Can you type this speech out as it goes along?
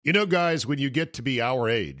You know, guys, when you get to be our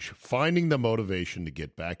age, finding the motivation to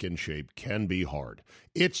get back in shape can be hard.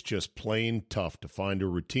 It's just plain tough to find a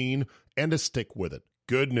routine and to stick with it.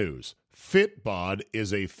 Good news. Fitbod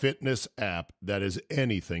is a fitness app that is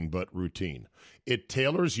anything but routine. It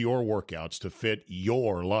tailors your workouts to fit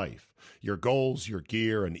your life, your goals, your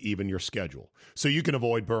gear, and even your schedule, so you can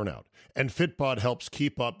avoid burnout. And Fitbod helps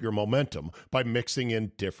keep up your momentum by mixing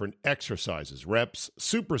in different exercises, reps,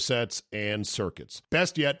 supersets, and circuits.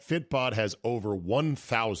 Best yet, Fitbod has over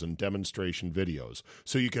 1,000 demonstration videos,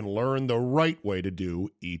 so you can learn the right way to do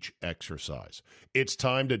each exercise. It's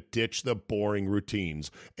time to ditch the boring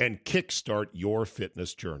routines and kickstart your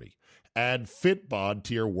fitness journey. Add Fitbod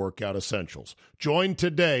to your workout essentials. Join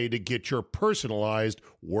today to get your personalized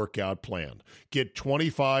workout plan. Get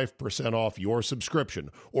 25% off your subscription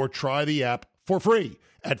or try the app for free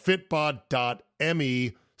at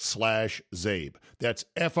fitbod.me/Zabe. That's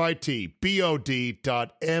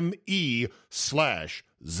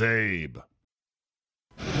fitbod.me/Zabe.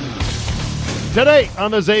 Today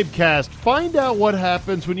on the Zabecast, find out what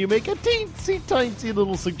happens when you make a teensy-tiny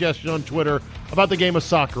little suggestion on Twitter about the game of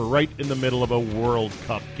soccer right in the middle of a World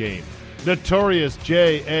Cup game. Notorious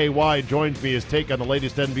J.A.Y. joins me his take on the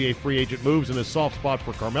latest NBA free agent moves and his soft spot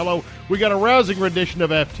for Carmelo. We got a rousing rendition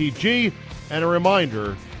of FTG and a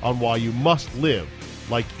reminder on why you must live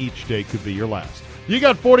like each day could be your last. You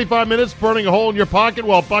got 45 minutes burning a hole in your pocket?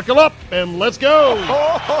 Well, buckle up and let's go! Here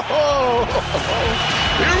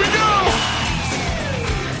we go!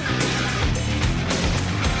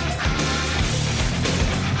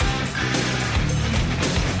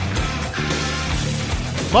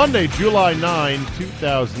 Monday, July 9,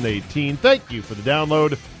 2018. Thank you for the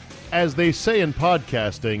download. As they say in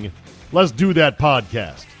podcasting, let's do that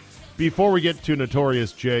podcast. Before we get to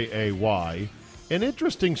Notorious J.A.Y., an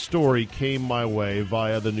interesting story came my way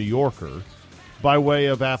via The New Yorker, by way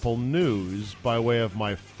of Apple News, by way of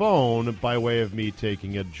my phone, by way of me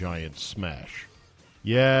taking a giant smash.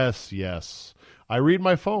 Yes. I read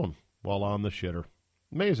my phone while on the shitter.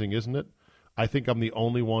 Amazing, isn't it? I think I'm the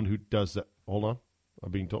only one who does that. Hold on.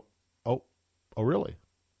 I'm being told. Oh, really?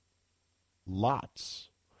 Lots.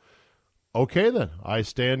 Okay, then. I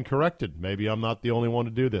stand corrected. Maybe I'm not the only one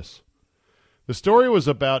to do this. The story was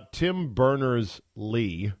about Tim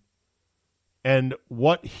Berners-Lee and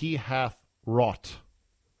what he hath wrought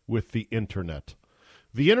with the Internet.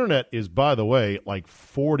 The Internet is, by the way, like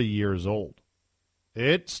 40 years old.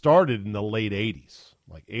 It started in the late 80s,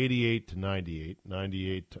 like 88 to 98,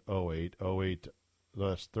 98 to 08, 08 to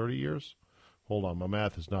that's 30 years? Hold on, my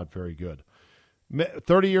math is not very good.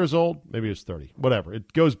 30 years old? Maybe it's 30. Whatever.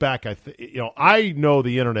 It goes back, I know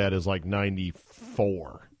the Internet is like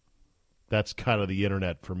 94. That's kind of the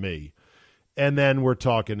Internet for me. And then we're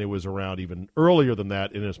talking it was around even earlier than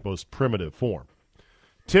that in its most primitive form.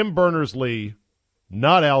 Tim Berners-Lee,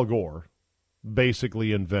 not Al Gore,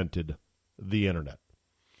 basically invented the Internet.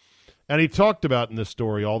 And he talked about in this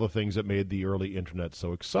story all the things that made the early Internet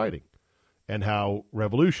so exciting, and how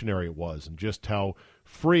revolutionary it was, and just how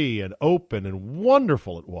free and open and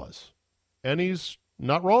wonderful it was. And he's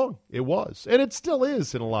not wrong. It was. And it still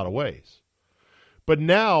is in a lot of ways. But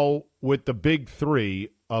now, with the big three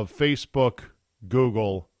of Facebook,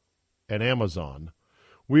 Google, and Amazon,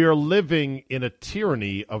 we are living in a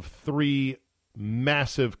tyranny of three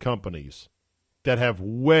massive companies that have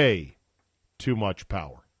way too much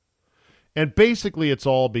power. And basically, it's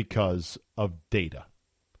all because of data.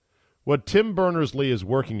 What Tim Berners-Lee is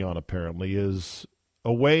working on, apparently, is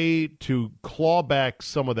a way to claw back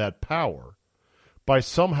some of that power by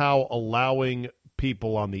somehow allowing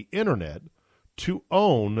people on the Internet to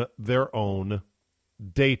own their own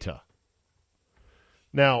data.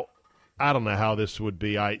 Now, I don't know how this would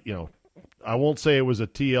be. I won't say it was a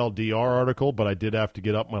TLDR article, but I did have to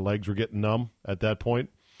get up. My legs were getting numb at that point.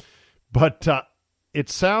 But it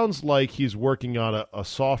sounds like he's working on a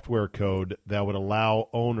software code that would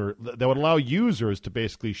allow users to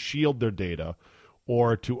basically shield their data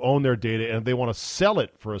or to own their data, and if they want to sell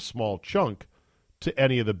it for a small chunk to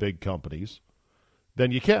any of the big companies,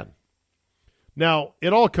 then you can. Now,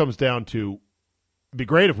 it all comes down to, it'd be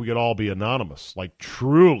great if we could all be anonymous, like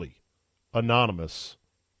truly anonymous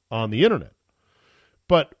on the Internet.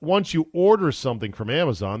 But once you order something from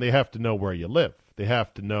Amazon, they have to know where you live. They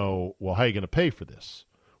have to know, well, how are you going to pay for this?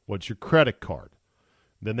 What's your credit card?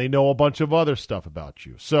 Then they know a bunch of other stuff about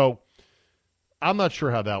you. So I'm not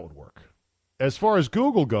sure how that would work. As far as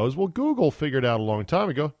Google goes, well, Google figured out a long time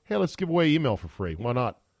ago, hey, let's give away email for free. Why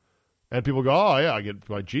not? And people go, oh, yeah, I get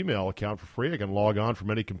my Gmail account for free. I can log on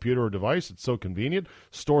from any computer or device. It's so convenient.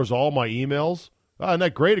 Stores all my emails. Isn't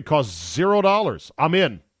that great? It costs $0. I'm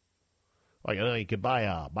in. Well, you could buy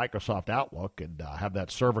a Microsoft Outlook and have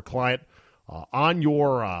that server client on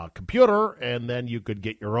your computer, and then you could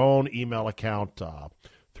get your own email account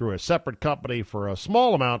through a separate company for a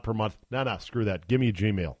small amount per month. No, screw that. Give me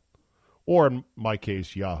Gmail. Or in my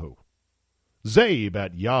case, Yahoo. Zabe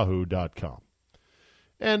at yahoo.com.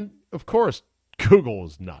 And, of course, Google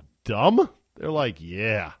is not dumb. They're like,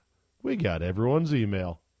 yeah, we got everyone's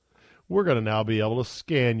email. We're going to now be able to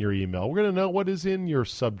scan your email. We're going to know what is in your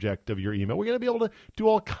subject of your email. We're going to be able to do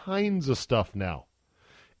all kinds of stuff now.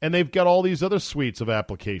 And they've got all these other suites of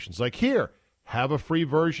applications. Like here, have a free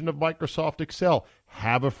version of Microsoft Excel.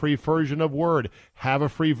 Have a free version of Word. Have a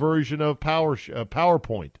free version of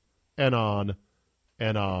PowerPoint. And on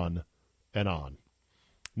and on and on.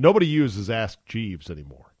 Nobody uses Ask Jeeves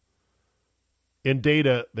anymore. In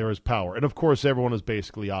data, there is power. And, of course, everyone has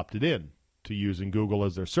basically opted in to using Google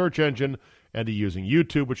as their search engine and to using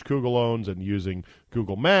YouTube, which Google owns, and using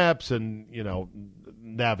Google Maps and,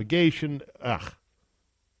 navigation.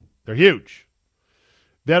 They're huge.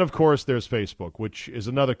 Then, of course, there's Facebook, which is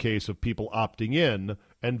another case of people opting in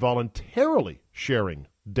and voluntarily sharing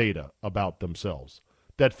data about themselves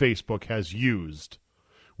that Facebook has used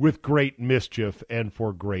with great mischief and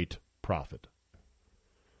for great profit.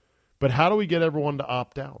 But how do we get everyone to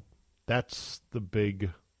opt out? That's the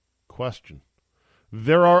big question.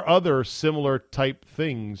 There are other similar type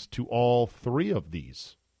things to all three of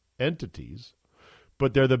these entities,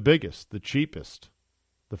 but they're the biggest, the cheapest,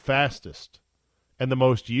 the fastest, and the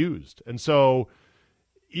most used. And so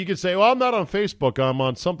you could say, well, I'm not on Facebook. I'm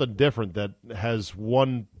on something different that has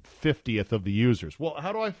 1/50th of the users. Well,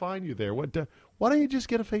 how do I find you there? Why don't you just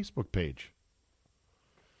get a Facebook page?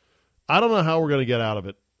 I don't know how we're going to get out of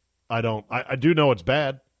it. I do know it's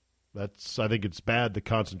bad. I think it's bad, the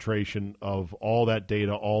concentration of all that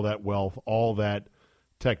data, all that wealth, all that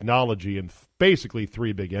technology in basically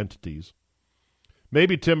three big entities.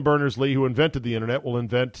 Maybe Tim Berners-Lee, who invented the Internet, will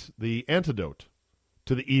invent the antidote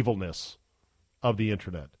to the evilness of the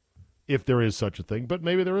Internet, if there is such a thing. But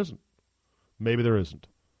maybe there isn't. Maybe there isn't.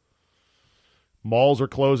 Malls are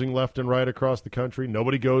closing left and right across the country.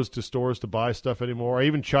 Nobody goes to stores to buy stuff anymore. I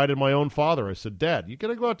even chided my own father. I said, Dad, you got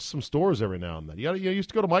to go out to some stores every now and then. You used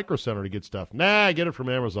to go to Micro Center to get stuff. Nah, I get it from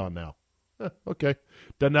Amazon now. Okay.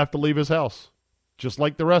 Doesn't have to leave his house, just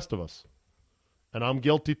like the rest of us. And I'm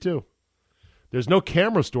guilty too. There's no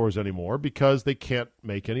camera stores anymore because they can't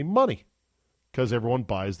make any money because everyone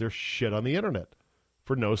buys their shit on the Internet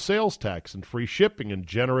for no sales tax and free shipping and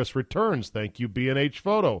generous returns. Thank you, B&H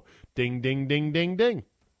Photo. Ding, ding, ding, ding, ding.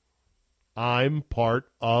 I'm part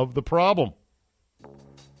of the problem.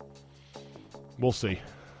 We'll see.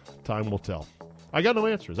 Time will tell. I got no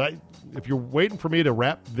answers. If you're waiting for me to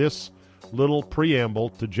wrap this little preamble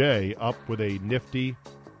to Jay up with a nifty,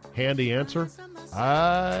 handy answer,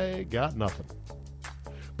 I got nothing.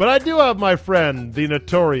 But I do have my friend, the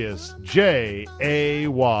notorious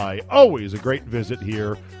J.A.Y. Always a great visit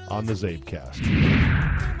here on the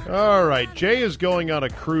Zabecast. All right, Jay is going on a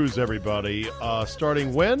cruise, everybody.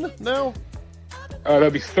 Starting when now? That'll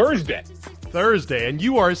be Thursday. Thursday, and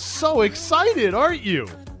you are so excited, aren't you?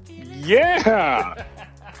 Yeah.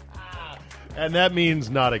 And that means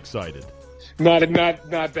not excited. Not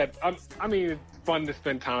that. I mean, it's fun to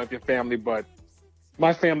spend time with your family, but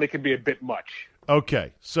my family can be a bit much.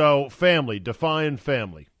 Okay, so family, define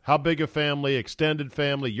family. How big a family, extended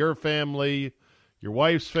family, your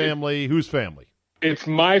wife's family, whose family? It's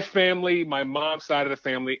my family, my mom's side of the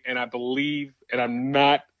family, and I believe, and I'm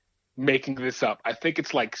not making this up, I think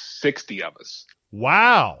it's like 60 of us.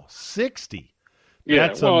 Wow, 60. Yeah,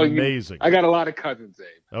 that's amazing. I got a lot of cousins,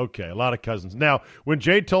 Abe. Okay, a lot of cousins. Now, when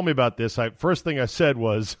Jay told me about this, first thing I said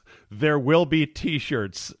was, there will be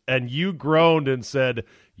T-shirts. And you groaned and said,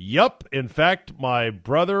 yup. In fact, my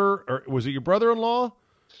brother, or was it your brother-in-law?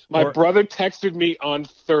 My brother texted me on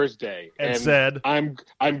Thursday and said, I'm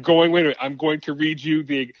going to read you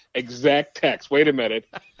the exact text. Wait a minute.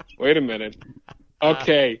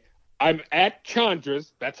 Okay. I'm at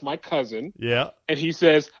Chandra's, that's my cousin. Yeah. And he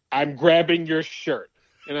says, I'm grabbing your shirt.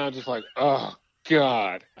 And I'm just like, oh,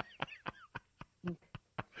 God.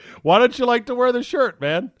 Why don't you like to wear the shirt,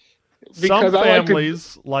 man? Because some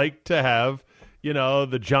families like to have,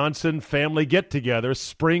 the Johnson family get-together,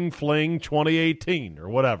 Spring Fling 2018 or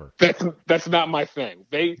whatever. That's not my thing.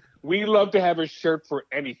 We love to have a shirt for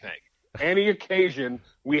anything. Any occasion,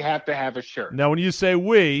 we have to have a shirt. Now, when you say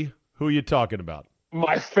we, who are you talking about?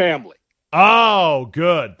 My family. Oh,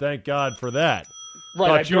 good. Thank God for that.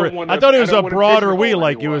 Right. I thought it was a broader we,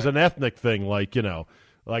 like it was an ethnic thing, like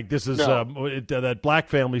this is that black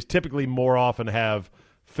families typically more often have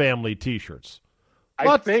family T-shirts.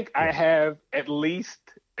 I think I have at least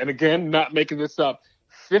and again, not making this up,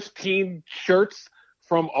 15 shirts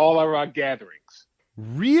from all of our gatherings.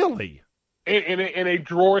 Really? In a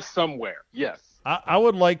drawer somewhere, yes. I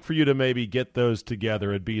would like for you to maybe get those together.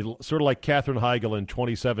 It'd be sort of like Katherine Heigl in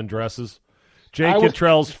 27 Dresses. Jay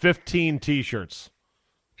Cottrell's 15 T-shirts.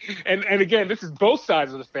 And again, this is both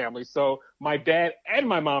sides of the family. So my dad and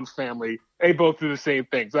my mom's family, they both do the same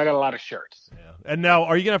thing. So I got a lot of shirts. Yeah. And now,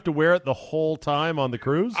 are you going to have to wear it the whole time on the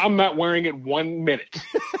cruise? I'm not wearing it 1 minute.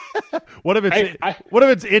 What if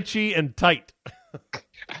it's itchy and tight?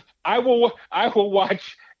 I will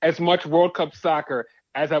watch as much World Cup soccer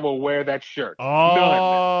as I will wear that shirt.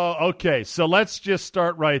 Oh, None. Okay. So let's just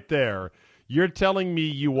start right there. You're telling me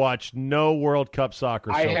you watched no World Cup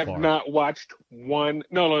soccer so far? I have not watched one.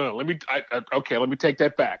 No. Let me take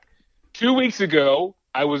that back. 2 weeks ago,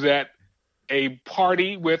 I was at a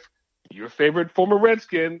party with your favorite former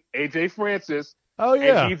Redskin, AJ Francis. Oh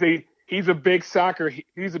yeah. And he's a big soccer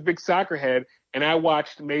head, and I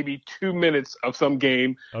watched maybe 2 minutes of some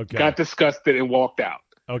game, got disgusted, and walked out.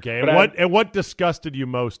 Okay. And what disgusted you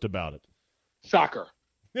most about it? Soccer.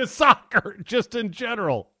 Soccer, just in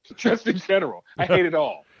general. Just in general. I hate it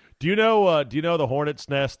all. Do you know the Hornets'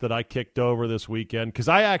 Nest that I kicked over this weekend? Because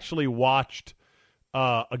I actually watched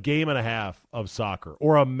a game and a half of soccer,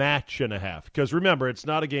 or a match and a half. Because remember, it's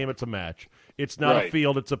not a game, it's a match. It's not a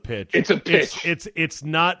field, it's a pitch. It's a pitch. It's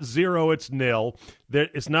not 0, it's nil.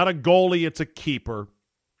 It's not a goalie, it's a keeper.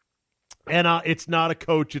 And it's not a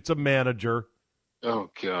coach, it's a manager. Oh,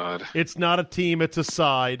 God. It's not a team, it's a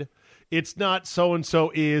side. It's not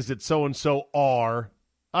so-and-so is, it's so-and-so are.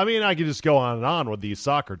 I mean, I could just go on and on with these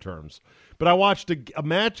soccer terms. But I watched a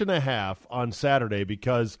match and a half on Saturday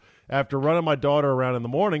because after running my daughter around in the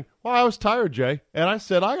morning, I was tired, Jay. And I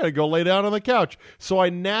said, I got to go lay down on the couch. So I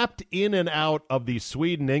napped in and out of the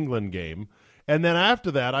Sweden-England game. And then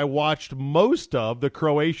after that, I watched most of the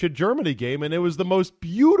Croatia-Germany game. And it was the most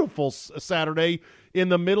beautiful Saturday in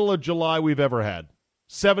the middle of July we've ever had.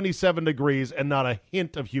 77 degrees and not a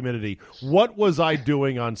hint of humidity. What was I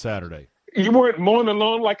doing on Saturday? You weren't mowing the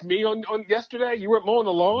lawn like me on yesterday? You weren't mowing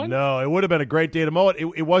the lawn? No, it would have been a great day to mow it.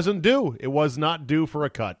 It wasn't due. It was not due for a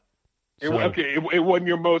cut. It wasn't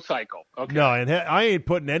your mow cycle. Okay. No, and I ain't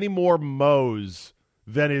putting any more mows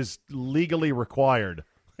than is legally required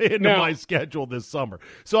into my schedule this summer.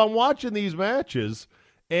 So I'm watching these matches,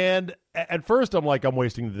 and at first I'm like, I'm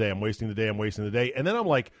wasting the day. And then I'm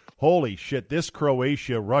like, holy shit, this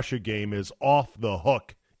Croatia-Russia game is off the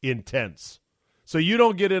hook intense. So you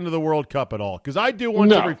don't get into the World Cup at all, because I do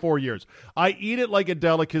once every 4 years. I eat it like a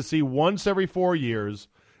delicacy once every 4 years,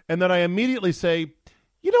 and then I immediately say,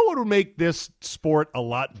 you know what would make this sport a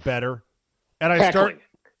lot better? And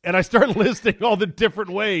I start listing all the different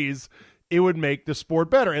ways it would make the sport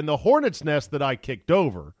better. And the Hornets' Nest that I kicked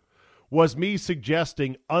over was me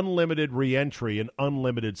suggesting unlimited reentry and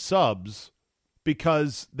unlimited subs,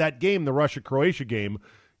 because that game, the Russia-Croatia game,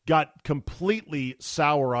 got completely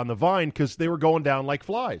sour on the vine because they were going down like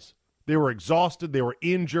flies. They were exhausted. They were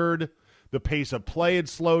injured. The pace of play had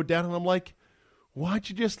slowed down. And I'm like, why'd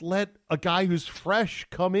you just let a guy who's fresh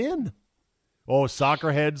come in? Oh,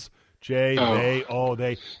 soccer heads, Jay,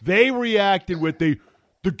 they reacted with the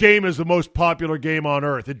game is the most popular game on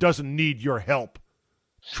earth. It doesn't need your help.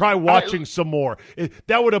 Try watching some more.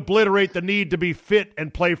 That would obliterate the need to be fit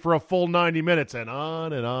and play for a full 90 minutes, and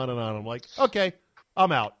on and on and on. I'm like, okay,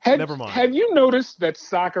 I'm out. Never mind. Have you noticed that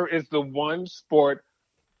soccer is the one sport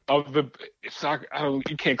of the soccer?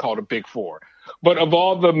 You can't call it a big four, but of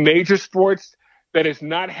all the major sports that has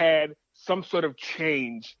not had some sort of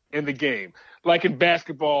change in the game. Like in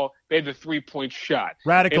basketball, they had the 3-point shot.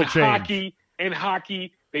 Radical change. In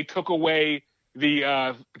hockey, they took away the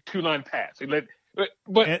 2-line pass.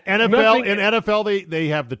 But in NFL, they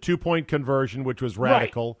have the 2-point conversion, which was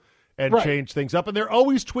radical, and changed things up. And they're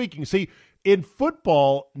always tweaking. See, in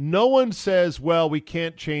football, no one says, well, we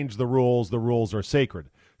can't change the rules. The rules are sacred.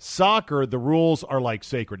 Soccer, the rules are like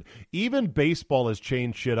sacred. Even baseball has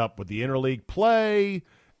changed shit up with the interleague play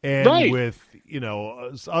and with,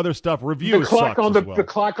 other stuff. Reviews sucks as well. The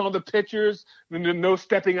clock on the pitchers, no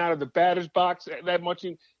stepping out of the batter's box that much.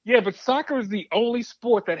 Yeah, but soccer is the only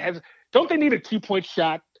sport that has – don't they need a 2-point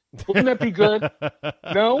shot? Wouldn't that be good?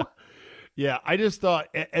 No? Yeah, I just thought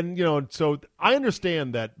 – and, so I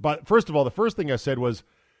understand that. But first of all, the first thing I said was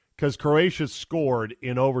because Croatia scored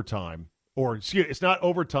in overtime. Or, excuse me, it's not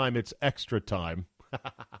overtime, it's extra time.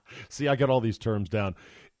 See, I got all these terms down.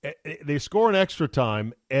 They score in extra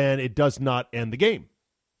time, and it does not end the game,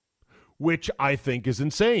 which I think is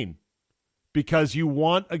insane because you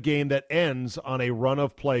want a game that ends on a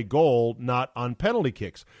run-of-play goal, not on penalty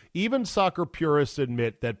kicks. Even soccer purists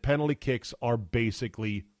admit that penalty kicks are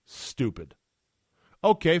basically Stupid.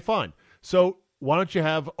 Okay, fine. So why don't you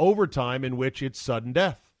have overtime in which it's sudden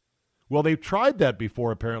death? Well, they've tried that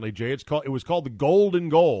before, apparently, Jay. It was called the golden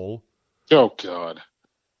goal. Oh, God.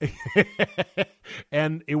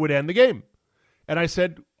 And it would end the game. And I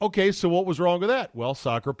said, okay, so what was wrong with that? Well,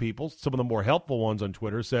 soccer people, some of the more helpful ones on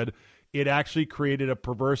Twitter, said it actually created a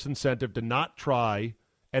perverse incentive to not try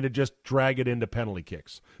and to just drag it into penalty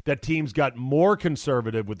kicks. That teams got more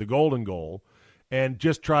conservative with the golden goal and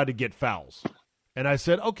just tried to get fouls. And I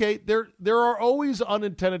said, okay, there are always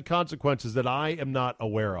unintended consequences that I am not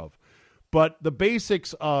aware of. But the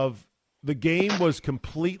basics of the game was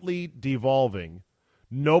completely devolving.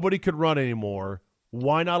 Nobody could run anymore.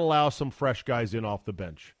 Why not allow some fresh guys in off the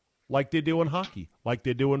bench? Like they do in hockey, like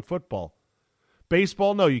they do in football.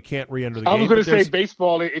 Baseball, no, you can't re-enter the game. I was going to say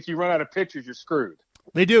baseball, if you run out of pitchers, you're screwed.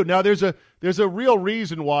 They do. Now, there's a real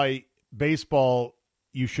reason why baseball,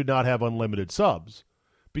 you should not have unlimited subs.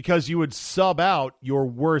 Because you would sub out your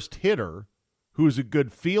worst hitter, who's a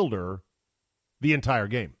good fielder, the entire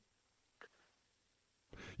game.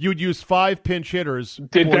 You would use 5 pinch hitters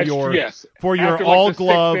for your all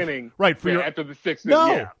glove, right? After the sixth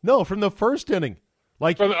inning. No, from the first inning.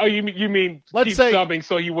 Like, you mean let's keep say subbing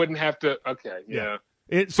so you wouldn't have to? Okay, yeah.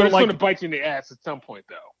 It's going to bite you in the ass at some point,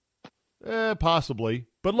 though. Possibly,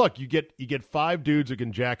 but look, you get 5 dudes who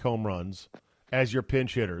can jack home runs as your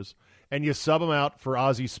pinch hitters, and you sub them out for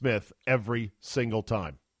Ozzie Smith every single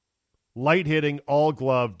time. Light hitting, all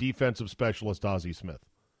glove, defensive specialist Ozzie Smith.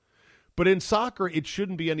 But in soccer, it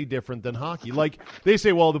shouldn't be any different than hockey. Like, they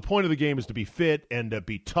say, well, the point of the game is to be fit and to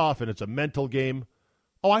be tough, and it's a mental game.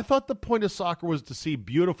 Oh, I thought the point of soccer was to see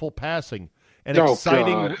beautiful passing and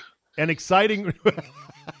exciting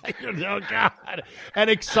oh, God. And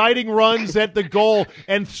exciting runs at the goal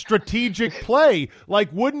and strategic play. Like,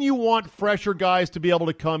 wouldn't you want fresher guys to be able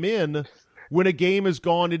to come in when a game has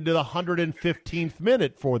gone into the 115th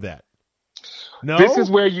minute for that? No? This is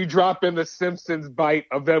where you drop in the Simpsons bite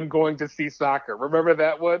of them going to see soccer. Remember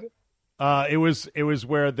that one? It was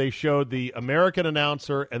where they showed the American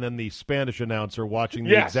announcer and then the Spanish announcer watching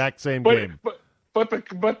the exact same game. But the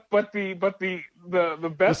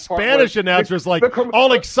best the Spanish announcer is like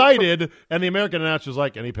all excited, and the American announcer is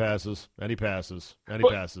like, and he passes.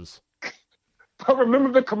 But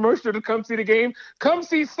remember the commercial to come see the game? Come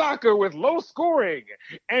see soccer with low scoring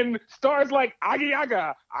and stars like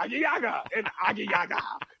Agiaga, and Agiaga.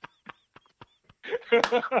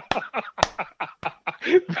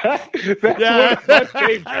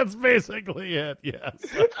 That's basically it. Yes.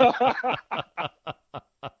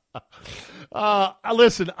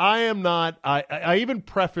 Listen, I am not. I even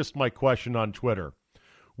prefaced my question on Twitter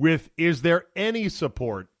with, "Is there any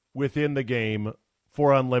support within the game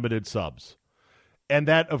for unlimited subs?" And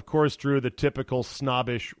that, of course, drew the typical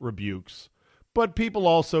snobbish rebukes. But people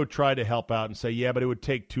also try to help out and say, "Yeah, but it would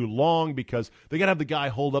take too long because they got to have the guy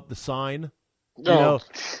hold up the sign."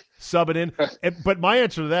 Sub it in. But my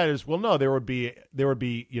answer to that is, well, no, there would be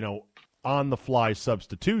on the fly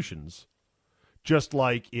substitutions, just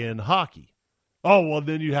like in hockey. Oh, well,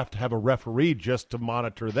 then you'd have to have a referee just to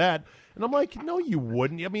monitor that. And I'm like, no, you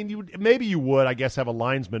wouldn't. I mean, maybe you would, I guess, have a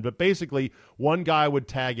linesman, but basically one guy would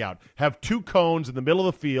tag out. Have 2 cones in the middle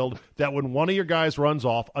of the field that when one of your guys runs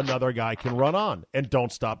off, another guy can run on and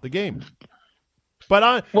don't stop the game.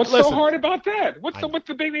 But so hard about that? What's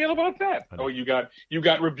the big deal about that? Oh, you got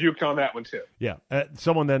rebuked on that one too. Yeah.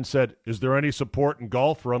 Someone then said, "Is there any support in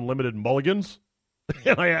golf for unlimited mulligans?"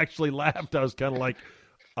 And I actually laughed. I was kind of like,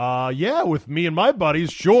 yeah, with me and my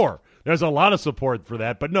buddies, sure. There's a lot of support for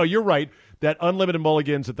that. But no, you're right. That unlimited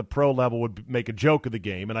mulligans at the pro level would make a joke of the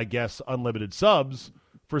game. And I guess unlimited subs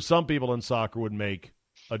for some people in soccer would make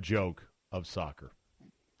a joke of soccer.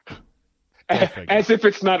 As if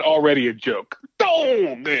it's not already a joke.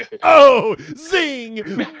 Oh, zing!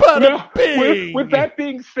 Bada bing! With that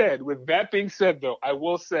being said, though, I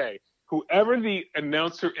will say, whoever the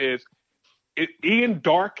announcer is, Ian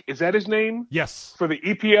Dark, is that his name? Yes. For the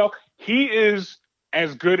EPL, he is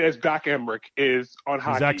as good as Doc Emmerich is on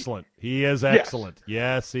hockey. He's excellent. He is excellent.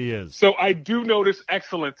 Yes, he is. So I do notice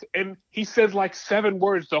excellence, and he says like 7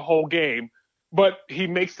 words the whole game, but he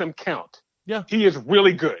makes them count. Yeah. He is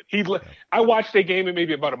really good. I watched a game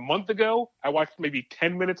maybe about a month ago. I watched maybe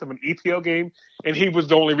 10 minutes of an EPL game, and he was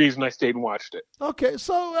the only reason I stayed and watched it. Okay,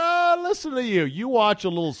 so listen to you. You watch a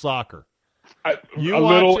little soccer.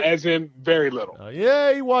 As in very little. Yeah,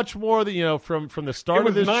 you watch more than, from the start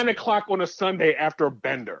of this. It was 9 o'clock on a Sunday after a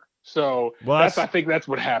bender. So I think that's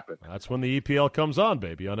what happened. That's when the EPL comes on,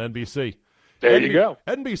 baby, on NBC. There you go.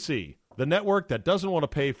 NBC, the network that doesn't want to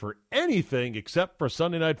pay for anything except for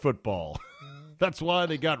Sunday Night Football. That's why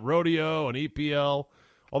they got rodeo and EPL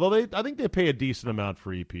Although I think they pay a decent amount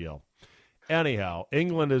for EPL. Anyhow,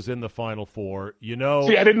 England is in the Final Four. You know.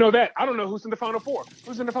 See, I didn't know that. I don't know who's in the Final Four.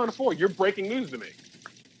 Who's in the Final Four? You're breaking news to me.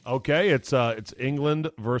 Okay, it's England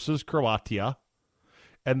versus Croatia,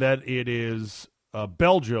 and then it is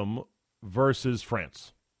Belgium versus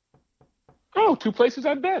France. Oh, 2 places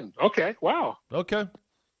I've been. Okay, wow. Okay.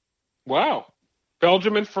 Wow.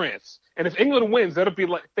 Belgium and France. And if England wins, that'll be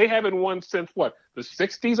like, they haven't won since what, the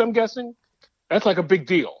 60s, I'm guessing? That's like a big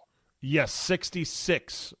deal. Yes,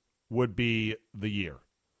 66 would be the year.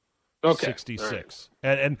 Okay. 66.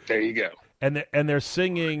 Right. And there you go. And they're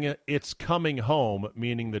singing "It's Coming Home,"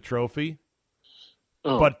 meaning the trophy,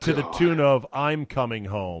 but to the tune of "I'm Coming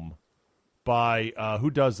Home" by who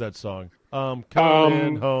does that song? I'm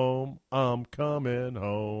coming home. I'm coming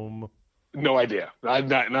home. No idea. I'm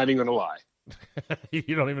not even gonna lie.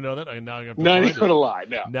 You don't even know that? Now I'm not even gonna lie.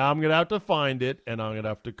 No. Now I'm gonna have to find it, and I'm gonna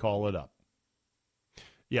have to call it up.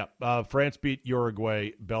 Yeah, France beat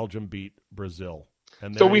Uruguay. Belgium beat Brazil.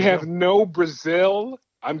 And so we have no Brazil.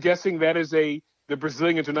 I'm guessing that is the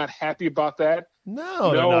Brazilians are not happy about that.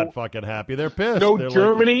 No, they're not fucking happy. They're pissed. No they're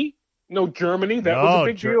Germany. No Germany. That was a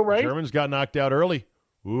big deal, right? Germans got knocked out early.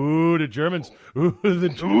 Ooh, the Germans. Ooh, the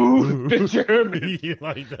Germans. You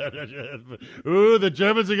like that? Ooh, the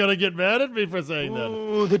Germans are going to get mad at me for saying that.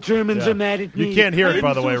 Ooh, the Germans are mad at me. You can't hear it,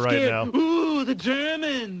 by the way, right now. Ooh, the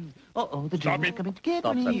Germans. Uh-oh, the Germans are coming to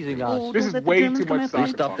get me. Teasing us. This is way too much soccer.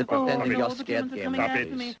 Stop pretending you're scared,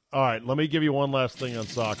 game. All right, let me give you one last thing on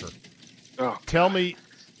soccer. Oh, Tell me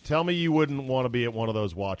you wouldn't want to be at one of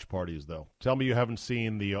those watch parties, though. Tell me you haven't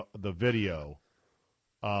seen the video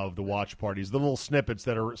of the watch parties, the little snippets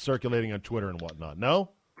that are circulating on Twitter and whatnot.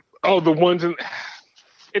 No? Oh, the ones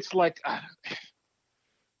it's like,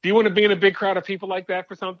 do you want to be in a big crowd of people like that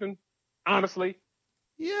for something? Honestly?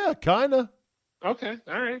 Yeah, kind of. Okay,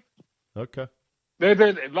 all right. Okay. There's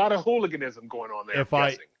a lot of hooliganism going on there.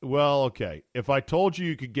 If I told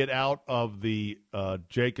you could get out of the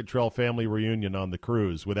Jake Cottrell family reunion on the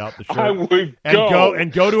cruise without the shirt, I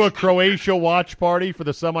would go to a Croatia watch party for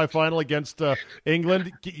the semifinal against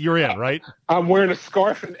England, you're in, right? I'm wearing a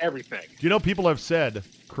scarf and everything. Do you know people have said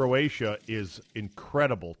Croatia is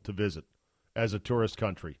incredible to visit as a tourist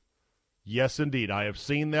country? Yes, indeed. I have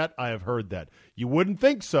seen that. I have heard that. You wouldn't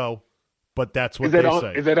think so, but that's what they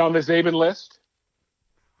say. Is that on the Zabin list?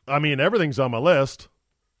 I mean, everything's on my list.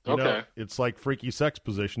 You okay. know, it's like freaky sex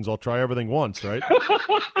positions. I'll try everything once, right?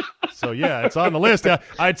 So, yeah, it's on the list.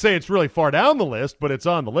 I'd say it's really far down the list, but it's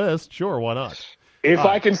on the list. Sure, why not? If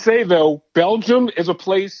I can say, though, Belgium is a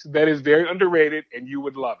place that is very underrated, and you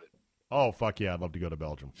would love it. Oh, fuck yeah, I'd love to go to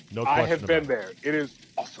Belgium. No question. I have been there. It is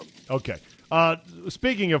awesome. Okay.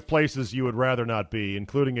 Speaking of places you would rather not be,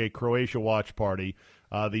 including a Croatia watch party,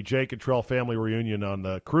 the Jake Cottrell family reunion on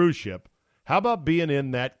the cruise ship, how about being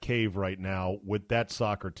in that cave right now with that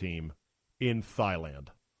soccer team in Thailand?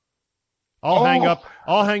 I'll hang up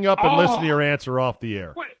and listen to your answer off the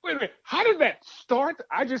air. Wait a minute. How did that start?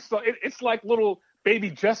 I just saw it's like little baby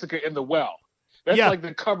Jessica in the well. That's like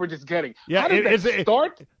the coverage it's getting. Yeah, how did that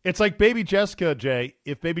start? It's like baby Jessica, Jay.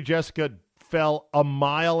 If baby Jessica fell 1.5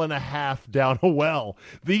 miles down a well,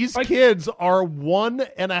 these kids are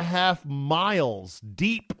 1.5 miles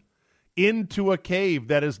deep into a cave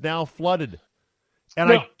that is now flooded.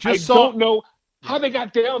 And I don't know how they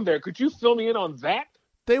got down there. Could you fill me in on that?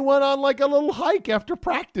 They went on like a little hike after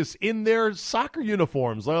practice in their soccer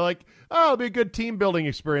uniforms. They're like, oh, it'll be a good team building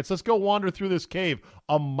experience. Let's go wander through this cave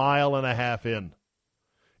 1.5 miles in.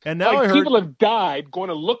 And now I heard people have died going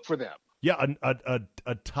to look for them. Yeah,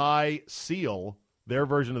 a Thai SEAL, their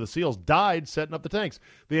version of the SEALs, died setting up the tanks.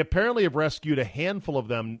 They apparently have rescued a handful of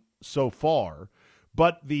them so far,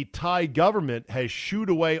 but the Thai government has shooed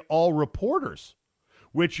away all reporters,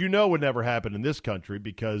 which would never happen in this country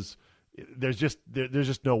because there's just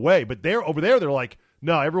no way. But over there, they're like,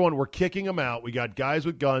 no, everyone, we're kicking them out. We got guys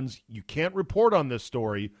with guns. You can't report on this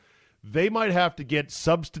story. They might have to get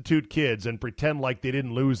substitute kids and pretend like they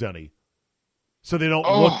didn't lose any so they don't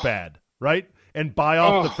look bad, right? And buy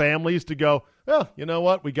off the families to go, well, you know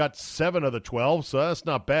what? We got 7 of the 12, so that's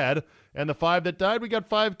not bad. And the 5 that died, we got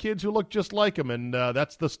 5 kids who look just like them. And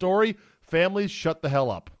that's the story. Families, shut the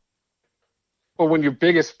hell up. Well, when your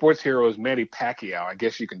biggest sports hero is Manny Pacquiao, I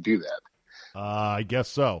guess you can do that. I guess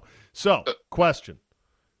so. So, question.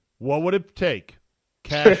 What would it take,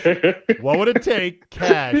 Cash? What would it take,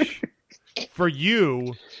 Cash, for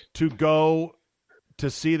you to go to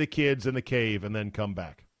see the kids in the cave and then come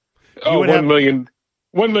back? $1 million.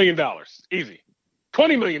 $1 million. Easy.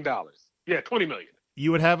 $20 million. Yeah, $20 million.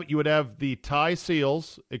 You would have the Thai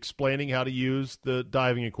SEALs explaining how to use the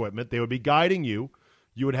diving equipment. They would be guiding you.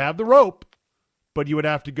 You would have the rope, but you would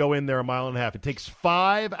have to go in there a mile and a half. It takes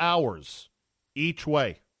 5 hours each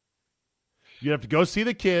way. You'd have to go see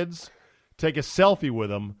the kids, take a selfie with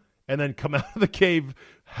them, and then come out of the cave.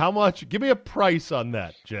 How much? Give me a price on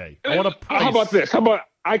that, Jay. I want a price. How about this? How about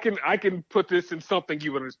I can put this in something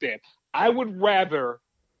you understand. I would rather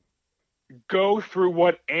go through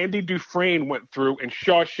what Andy Dufresne went through in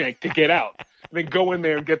Shawshank to get out than go in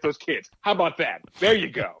there and get those kids. How about that? There you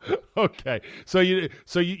go. Okay. So you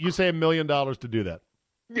say $1 million to do that?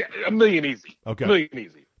 Yeah, $1 million easy. Okay. $1 million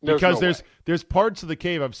easy. Because there's parts of the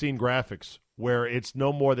cave I've seen graphics where it's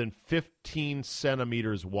no more than 15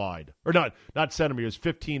 centimeters wide. Or not centimeters,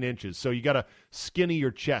 15 inches. So you got to skinny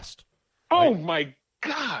your chest. Oh, my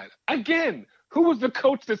God. Again, who was the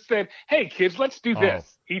coach that said, hey, kids, let's do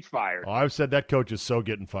this? He's fired. Oh, I've said that coach is so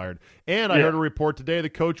getting fired. And I heard a report today the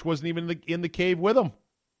coach wasn't even in the cave with him.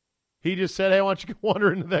 He just said, hey, why don't you go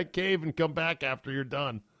wander into that cave and come back after you're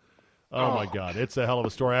done? Oh, my God. It's a hell of a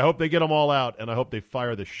story. I hope they get them all out, and I hope they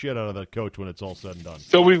fire the shit out of that coach when it's all said and done.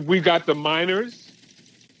 So we've got the miners,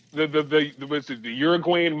 the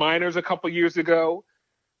Uruguayan miners a couple years ago,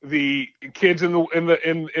 the kids in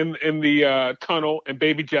the tunnel, and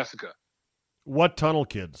baby Jessica. What tunnel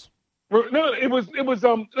kids? No, it was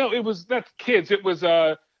not kids. It was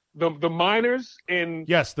the miners in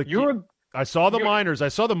I saw the miners. I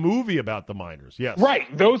saw the movie about the miners. Yes,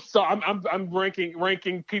 right. Those. So I'm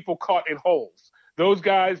ranking people caught in holes. Those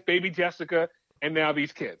guys, baby Jessica, and now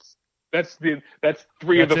these kids. That's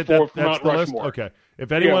three of the four from Mount Rushmore. Okay.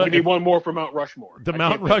 If anyone, we need one more from Mount Rushmore. The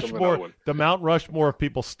Mount Rushmore of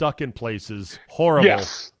people stuck in places horrible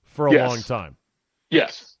for a long time.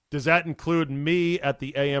 Yes. Does that include me at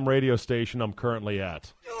the AM radio station I'm currently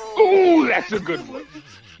at? Ooh, that's a good one.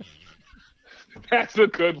 That's a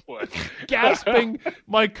good one. Gasping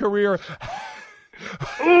my career.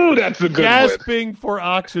 Ooh, that's a good one. Gasping for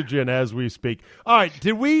oxygen as we speak. All right,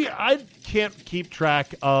 I can't keep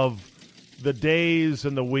track of the days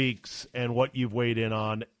and the weeks and what you've weighed in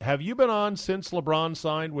on. Have you been on since LeBron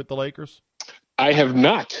signed with the Lakers? I have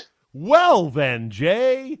not. Well then,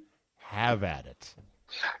 Jay, have at it.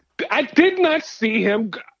 I did not see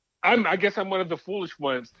him. I guess I'm one of the foolish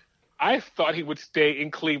ones. I thought he would stay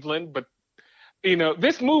in Cleveland, but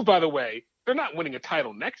this move, by the way, they're not winning a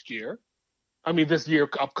title next year. I mean, this year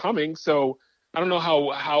upcoming. So I don't know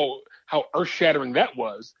how earth-shattering that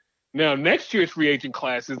was. Now, next year's free agent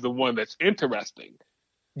class is the one that's interesting.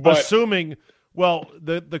 But assuming,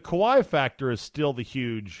 the Kawhi factor is still the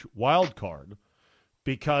huge wild card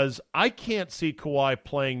because I can't see Kawhi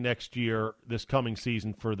playing next year, this coming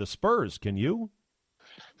season for the Spurs. Can you?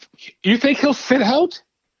 You think he'll sit out?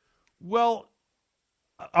 Well,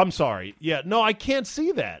 I'm sorry. Yeah, no, I can't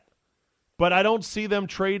see that. But I don't see them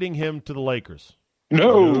trading him to the Lakers.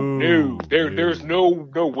 No. There's no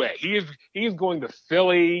way. He is going to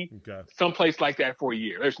Philly, someplace like that for a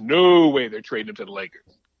year. There's no way they're trading him to the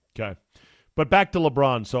Lakers. Okay. But back to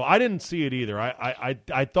LeBron. So I didn't see it either.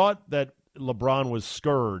 I thought that LeBron was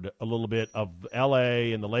scared a little bit of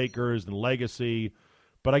L.A. and the Lakers and legacy.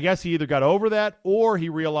 But I guess he either got over that or he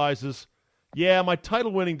realizes, my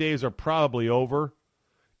title-winning days are probably over.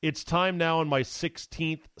 It's time now in my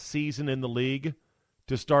 16th season in the league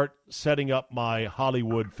to start setting up my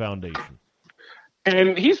Hollywood foundation.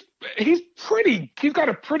 And he's got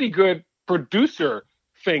a pretty good producer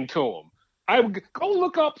thing to him. I would go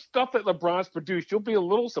look up stuff that LeBron's produced. You'll be a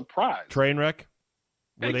little surprised. Trainwreck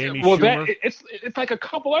with Amy Schumer. It's like a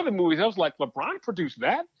couple other movies. I was like, LeBron produced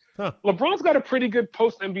that? Huh. LeBron's got a pretty good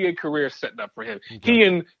post-NBA career setting up for him. Okay. He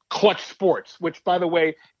and Clutch Sports, which, by the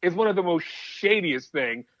way, is one of the most shadiest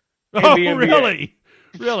thing in the NBA.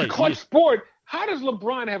 Really? Clutch Sport. How does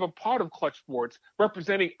LeBron have a part of Clutch Sports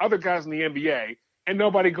representing other guys in the NBA and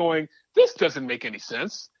nobody going, this doesn't make any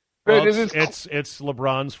sense? Well, it's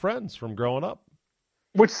LeBron's friends from growing up.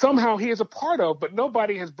 Which somehow he is a part of, but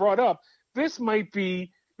nobody has brought up, this might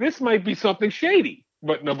be something shady,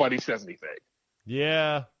 but nobody says anything.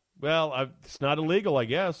 Yeah. Well, it's not illegal, I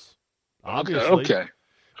guess. Obviously. Okay.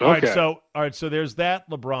 All right, so there's that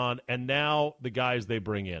LeBron, and now the guys they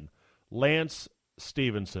bring in. Lance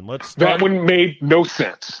Stevenson. Let's start. That one made no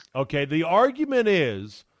sense. Okay, the argument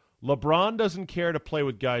is LeBron doesn't care to play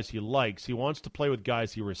with guys he likes. He wants to play with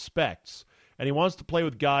guys he respects, and he wants to play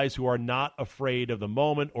with guys who are not afraid of the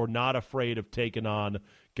moment or not afraid of taking on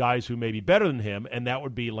guys who may be better than him, and that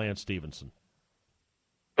would be Lance Stevenson.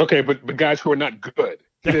 Okay, but guys who are not good.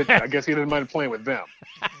 I guess he didn't mind playing with them.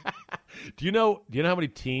 Do you know how many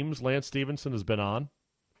teams Lance Stevenson has been on?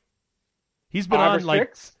 He's been 5 or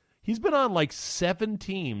 6? He's been on like 7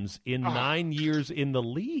 teams in 9 years in the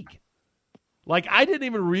league. Like, I didn't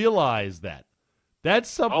even realize that That's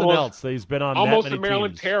something else that he's been on almost that many a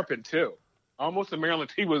Maryland teams. Terrapin, too. Almost a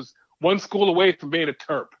Maryland. He was one school away from being a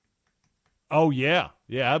Terp. Oh, yeah.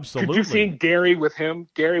 Yeah, absolutely. Could you see Gary with him?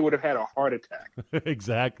 Gary would have had a heart attack.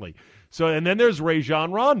 Exactly. So, and then there's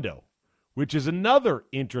Rajon Rondo, which is another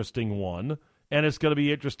interesting one, and it's going to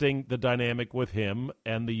be interesting, the dynamic with him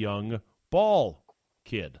and the young Ball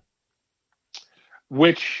kid.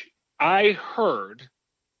 Which I heard,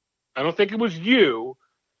 I don't think it was you,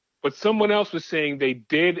 but someone else was saying they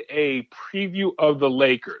did a preview of the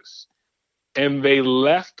Lakers, and they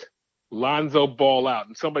left Lonzo Ball out.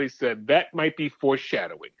 And somebody said that might be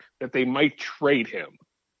foreshadowing, that they might trade him.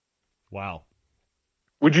 Wow.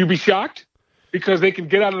 Would you be shocked? Because they can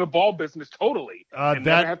get out of the ball business totally and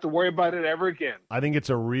never have to worry about it ever again. I think it's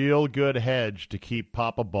a real good hedge to keep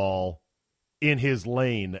Papa Ball in his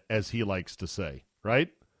lane, as he likes to say, right?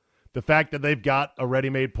 The fact that they've got a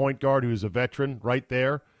ready-made point guard who's a veteran right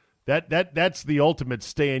there, that's the ultimate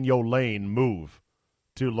stay-in-your-lane move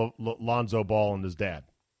to Lonzo Ball and his dad.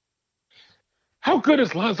 How good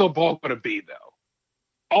is Lonzo Ball going to be, though?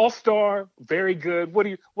 All-star, very good. What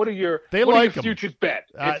are your futures bet?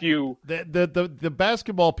 The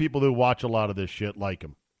basketball people who watch a lot of this shit like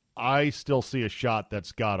him. I still see a shot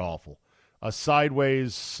that's god-awful. A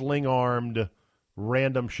sideways, sling-armed,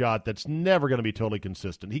 random shot that's never going to be totally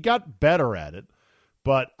consistent. He got better at it,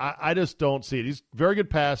 but I just don't see it. He's a very good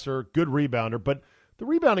passer, good rebounder, but the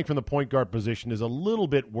rebounding from the point guard position is a little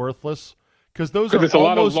bit worthless because it's a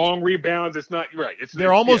lot of long rebounds. It's not right.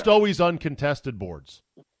 They're almost always uncontested boards.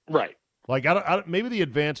 Right. Like maybe the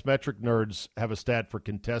advanced metric nerds have a stat for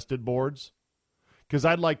contested boards because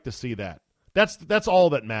I'd like to see that. That's all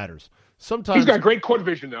that matters. Sometimes he's got great court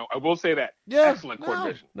vision, though. I will say that. Yeah, excellent court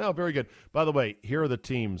vision. No, very good. By the way, here are the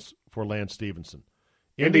teams for Lance Stevenson: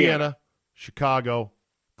 Indiana, Chicago,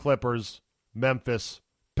 Clippers, Memphis,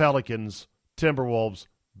 Pelicans, Timberwolves.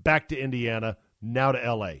 Back to Indiana, now to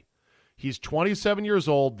L.A. He's 27 years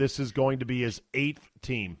old. This is going to be his 8th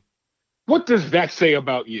team. What does that say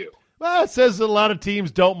about you? Well, it says that a lot of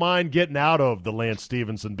teams don't mind getting out of the Lance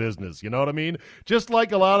Stevenson business. You know what I mean? Just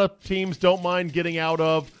like a lot of teams don't mind getting out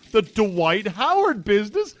of the Dwight Howard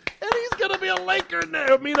business. And he's going to be a Laker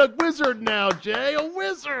now. A Wizard now, Jay. A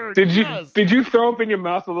Wizard. Did you throw up in your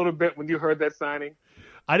mouth a little bit when you heard that signing?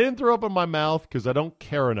 I didn't throw up in my mouth because I don't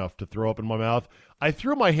care enough to throw up in my mouth. I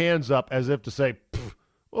threw my hands up as if to say,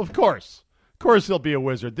 well, of course. Of course he'll be a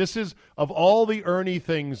Wizard. This is, of all the Ernie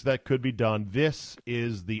things that could be done, this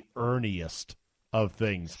is the Erniest of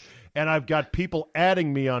things. And I've got people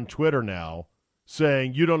adding me on Twitter now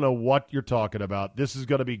saying, you don't know what you're talking about. This is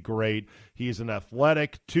going to be great. He's an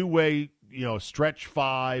athletic, two-way, stretch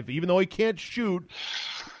five. Even though he can't shoot,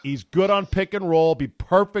 he's good on pick and roll, be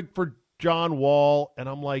perfect for John Wall. And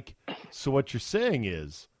I'm like, so what you're saying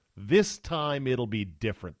is this time it'll be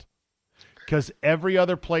different. Because every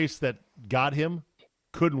other place that got him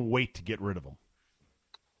couldn't wait to get rid of him.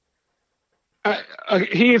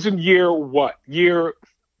 He is in year what? Year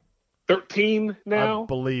 13 now? I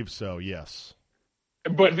believe so, yes.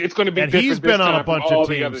 But it's going to be and different. He's been on a bunch of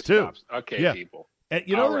teams, too. Stops. Okay, yeah. People. And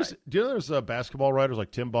do you know there's basketball writers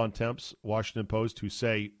like Tim Bontemps, Washington Post, who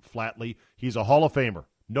say flatly he's a Hall of Famer.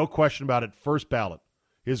 No question about it. First ballot.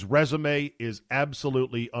 His resume is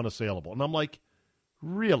absolutely unassailable. And I'm like,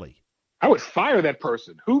 really? I would fire that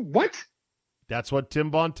person. Who? What? That's what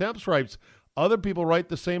Tim Bontemps writes. Other people write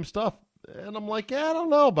the same stuff. And I'm like, I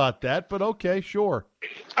don't know about that, but okay, sure.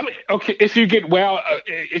 I mean, okay, if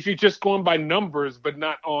you're just going by numbers, but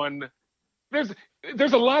not on – there's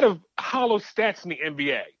a lot of hollow stats in the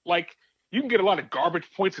NBA. Like, you can get a lot of garbage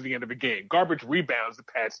points at the end of a game, garbage rebounds, the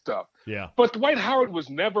pad stuff. Yeah. But Dwight Howard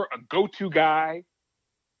was never a go-to guy.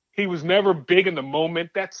 He was never big in the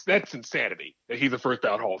moment. That's insanity that he's a first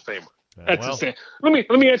ballot Hall of Famer. That's insane. Let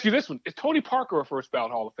me ask you this one: is Tony Parker a first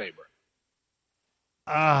ballot Hall of Famer?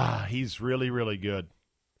 He's really, really good.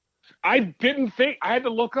 I didn't think. I had to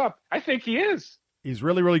look up. I think he is. He's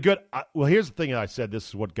really, really good. Well, here's the thing I said. This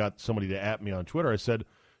is what got somebody to at me on Twitter. I said,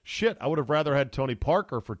 shit, I would have rather had Tony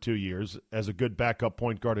Parker for 2 years as a good backup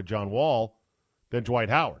point guard to John Wall than Dwight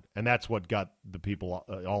Howard. And that's what got the people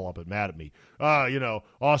all up and mad at me.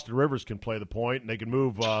 Austin Rivers can play the point, and they can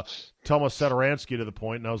move Tomas Satoransky to the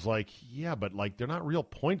point. And I was like, yeah, but they're not real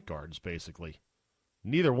point guards, basically.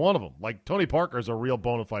 Neither one of them. Tony Parker is a real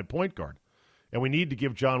bona fide point guard. And we need to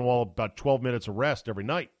give John Wall about 12 minutes of rest every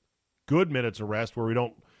night. Good minutes of rest where we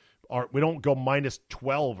don't go minus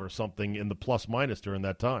 12 or something in the plus minus during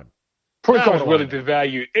that time. Point guard's really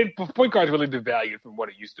devalued. Point guard's really devalued from what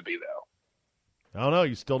it used to be, though. I don't know.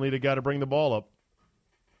 You still need a guy to bring the ball up.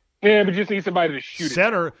 Yeah, but you just need somebody to shoot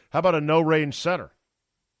center, how about a no-range center?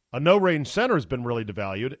 A no-range center has been really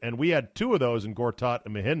devalued, and we had two of those in Gortat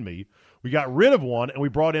and Mahinmi. We got rid of one, and we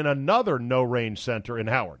brought in another no-range center in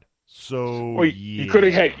Howard. So, well, you could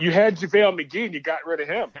have had JaVale McGee, and you got rid of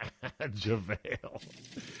him.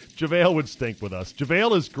 JaVale would stink with us.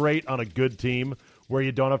 JaVale is great on a good team where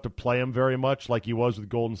you don't have to play him very much like he was with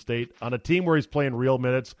Golden State. On a team where he's playing real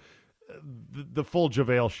minutes, the full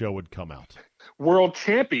JaVale show would come out. World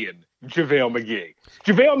champion JaVale McGee.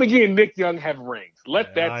 JaVale McGee and Nick Young have rings.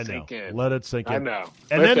 Let that sink in. Let it sink in. I know.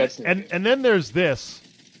 And then there's this.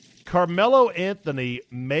 Carmelo Anthony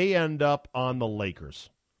may end up on the Lakers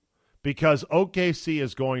because OKC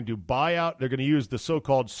is going to buy out. They're going to use the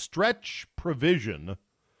so-called stretch provision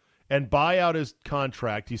and buy out his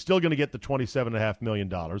contract. He's still going to get the $27.5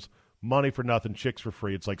 million. Money for nothing, chicks for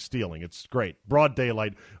free. It's like stealing. It's great. Broad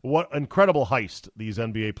daylight. What incredible heist these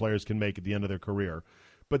NBA players can make at the end of their career.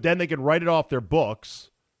 But then they can write it off their books,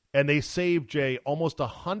 and they save, Jay, almost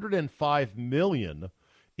 $105 million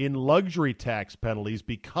in luxury tax penalties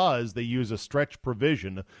because they use a stretch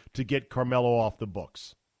provision to get Carmelo off the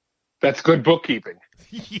books. That's good bookkeeping.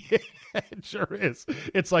 Yeah, it sure is.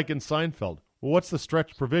 It's like in Seinfeld. Well, what's the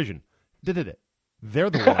stretch provision? They're the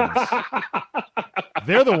ones.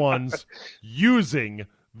 They're the ones using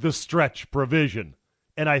the stretch provision.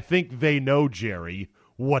 And I think they know, Jerry,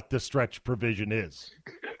 what the stretch provision is.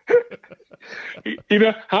 You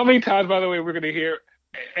know, how many times, by the way, we're going to hear,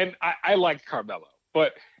 and I like Carmelo,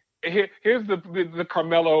 but here's the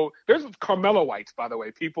Carmelo. There's Carmelo-ites, by the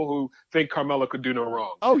way, people who think Carmelo could do no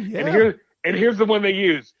wrong. Oh, yeah. And here's the one they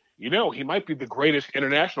use. You know, he might be the greatest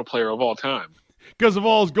international player of all time. Because of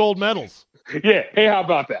all his gold medals. Yeah. Hey, how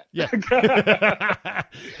about that? Yeah.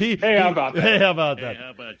 Hey, how about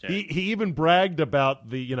that? He even bragged about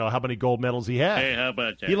the, how many gold medals he had. Hey, how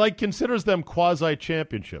about that? He considers them quasi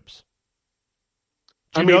championships.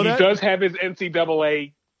 He does have his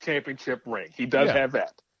NCAA championship ring. He does have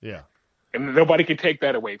that. Yeah. And nobody can take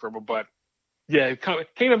that away from him. But yeah, kind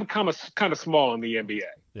of small in the NBA.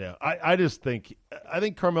 Yeah. I think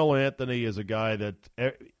Carmelo Anthony is a guy that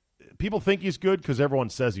people think he's good because everyone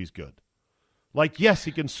says he's good. Yes,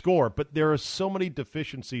 he can score, but there are so many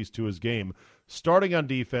deficiencies to his game, starting on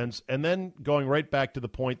defense and then going right back to the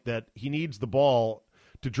point that he needs the ball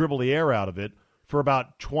to dribble the air out of it for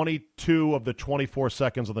about 22 of the 24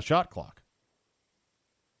 seconds on the shot clock.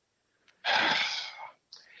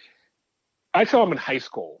 I saw him in high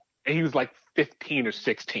school, and he was 15 or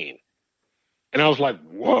 16. And I was like,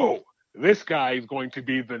 whoa, this guy is going to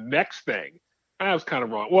be the next thing. I was kind of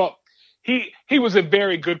wrong. Well, he was a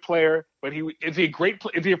very good player, but is he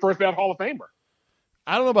a first ballot Hall of Famer?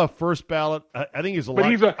 I don't know about first ballot. I think he's a lot.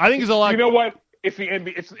 I think he's a lot. You know what? It's the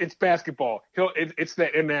NBA. It's basketball. It's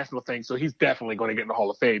that international thing. So he's definitely going to get in the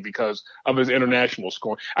Hall of Fame because of his international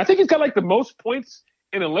scoring. I think he's got the most points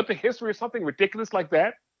in Olympic history or something ridiculous like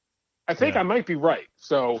that. I think I might be right.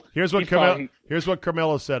 So here's what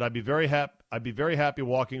Carmelo said. I'd be very happy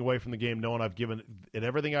walking away from the game knowing I've given it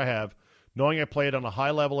everything I have. Knowing I played on a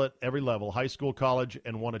high level at every level, high school, college,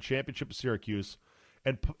 and won a championship at Syracuse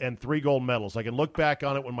and 3 gold medals. I can look back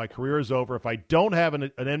on it when my career is over if I don't have an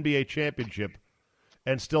NBA championship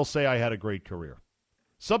and still say I had a great career.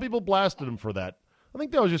 Some people blasted him for that. I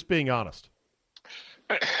think that was just being honest.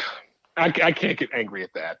 I can't get angry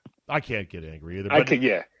at that. I can't get angry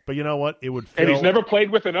either. But you know what? It would feel... And he's never played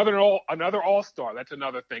with another All-Star. That's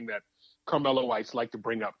another thing that Carmelo-ites like to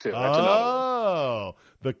bring up, too. That's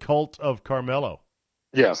the cult of Carmelo.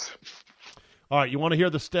 Yes. All right, you want to hear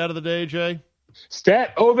the stat of the day, Jay?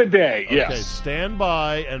 Stat of the day, yes. Okay, stand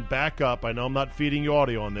by and back up. I know I'm not feeding you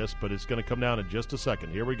audio on this, but it's going to come down in just a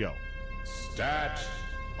second. Here we go. Stat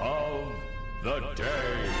of the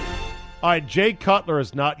day. All right, Jay Cutler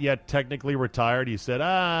is not yet technically retired. He said,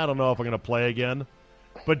 I don't know if I'm going to play again.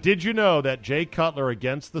 But did you know that Jay Cutler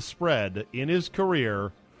against the spread in his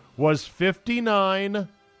career was 59,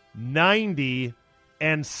 90,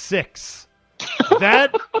 and 6?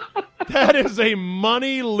 That is a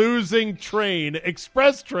money-losing train,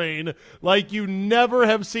 express train, like you never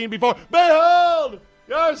have seen before. Behold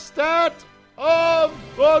your stat of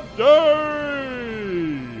the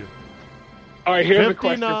day! All right, here's a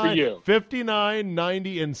question for you. 59,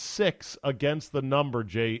 90, and 6 against the number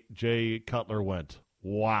Jay Cutler went.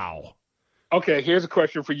 Wow. Okay, here's a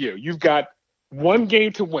question for you. You've got one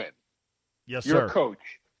game to win. Yes, You're sir. a coach.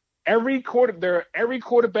 Every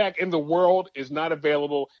quarterback in the world is not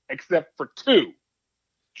available except for 2.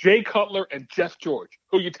 Jay Cutler and Jeff George.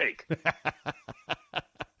 Who you take?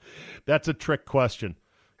 That's a trick question.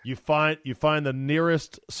 You find the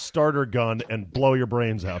nearest starter gun and blow your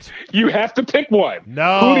brains out. You have to pick one.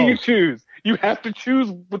 No. Who do you choose? You have to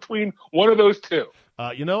choose between one of those 2.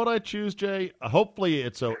 You know what I choose, Jay? Hopefully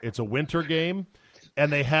it's a winter game,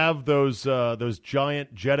 and they have those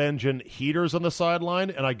giant jet engine heaters on the sideline,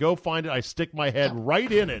 and I go find it. I stick my head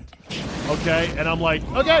right in it, okay? And I'm like,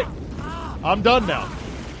 okay, I'm done now.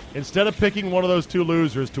 Instead of picking one of those two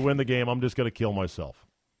losers to win the game, I'm just going to kill myself.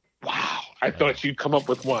 Wow. I thought you'd come up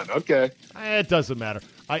with one. Okay. It doesn't matter.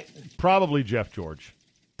 Probably Jeff George.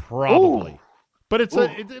 Probably. Ooh. But it's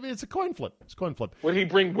a coin flip. It's a coin flip. Would he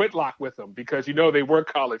bring Whitlock with him? Because, they were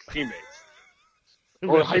college teammates.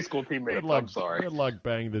 Or high school teammates. I'm sorry. Whitlock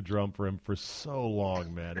banged the drum for him for so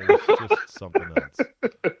long, man. It was just something else.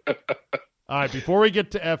 All right, before we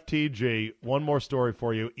get to FTG, one more story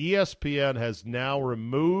for you. ESPN has now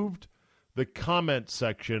removed the comment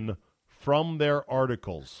section from their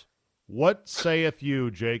articles. What saith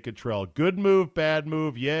you, Jay Cottrell? Good move, bad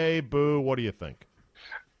move, yay, boo? What do you think?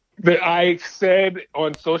 That I said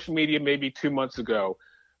on social media maybe 2 months ago,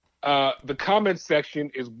 the comment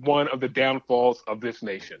section is one of the downfalls of this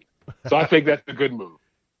nation. So I think that's a good move.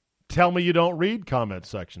 Tell me you don't read comment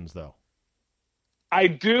sections, though. I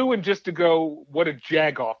do, and just to go, what a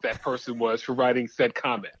jagoff that person was for writing said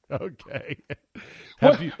comment. Okay.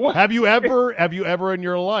 Have you ever in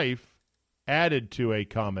your life added to a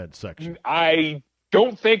comment section? I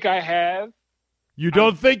don't think I have. You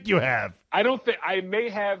don't think you have? I don't think I may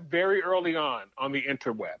have very early on the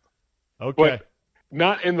interweb. Okay. But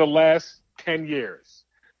not in the last 10 years.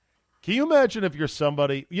 Can you imagine if you're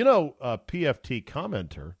somebody, PFT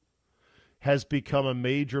commenter has become a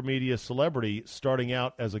major media celebrity starting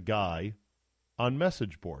out as a guy on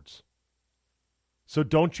message boards. So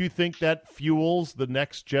don't you think that fuels the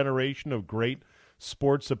next generation of great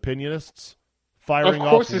sports opinionists firing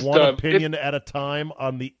off one opinion at a time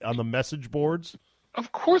on the message boards?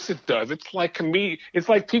 Of course it does. It's like It's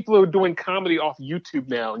like people who are doing comedy off YouTube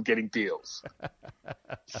now and getting deals.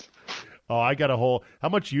 I got a whole. How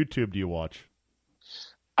much YouTube do you watch?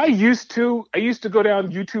 I used to go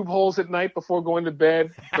down YouTube holes at night before going to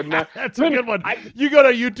bed, but now that's a good one. You go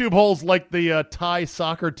to YouTube holes like the Thai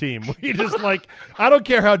soccer team. You just like, I don't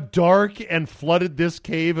care how dark and flooded this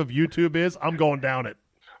cave of YouTube is, I'm going down it.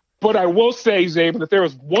 But I will say, Zabin, that there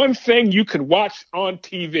was one thing you could watch on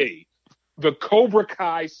TV. The Cobra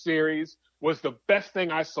Kai series was the best thing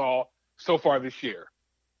I saw so far this year.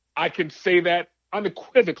 I can say that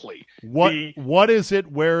unequivocally. What is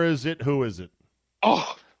it? Where is it? Who is it?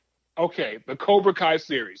 Oh, okay. The Cobra Kai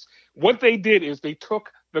series. What they did is they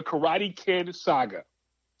took the Karate Kid saga.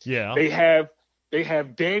 Yeah. They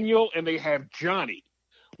have Daniel and they have Johnny.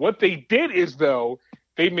 What they did is, though,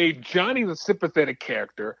 they made Johnny the sympathetic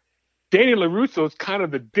character. Daniel LaRusso is kind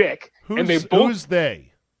of the dick. Who's they?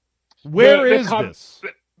 Where is this?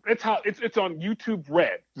 That's how it's on YouTube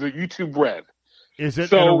Red. The YouTube Red. Is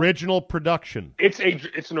it an original production? It's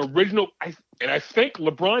an original. I think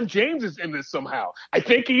LeBron James is in this somehow. I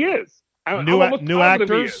think he is. New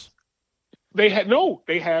actors. They have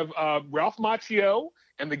Ralph Macchio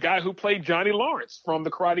and the guy who played Johnny Lawrence from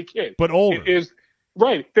The Karate Kid. But older. It is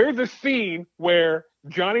right. There's a scene where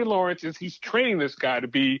Johnny Lawrence he's training this guy to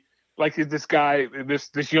be like this guy,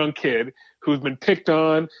 this young kid who's been picked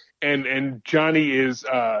on, and Johnny is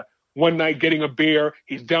one night getting a beer.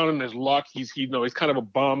 He's down on his luck. He's kind of a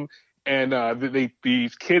bum, and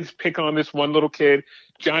these kids pick on this one little kid.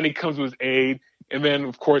 Johnny comes to his aid, and then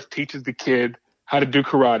of course teaches the kid how to do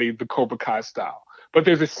karate, the Cobra Kai style. But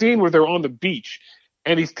there's a scene where they're on the beach,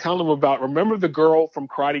 and he's telling them about, remember the girl from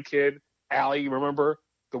Karate Kid, Allie? Remember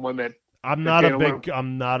the one that? I'm not a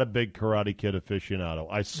big Karate Kid aficionado.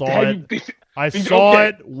 I saw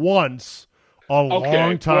it once a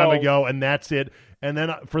long time ago, and that's it. And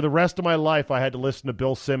then for the rest of my life, I had to listen to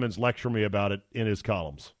Bill Simmons lecture me about it in his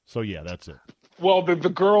columns. So yeah, that's it. Well, the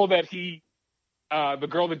girl that Daniel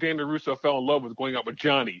LaRusso fell in love with going out with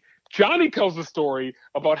Johnny. Johnny tells the story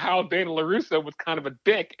about how Daniel LaRusso was kind of a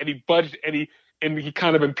dick, and he budged and he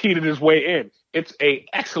kind of impeded his way in. It's a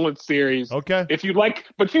excellent series. Okay. If you like,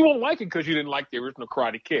 but you won't like it because you didn't like the original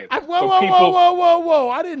Karate Kid. Whoa!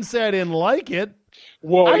 I didn't say I didn't like it.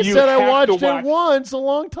 Well, I said I watched it once a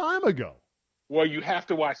long time ago. Well, you have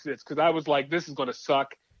to watch this because I was like, this is going to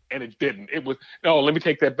suck, and it didn't. Let me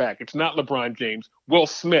take that back. It's not LeBron James. Will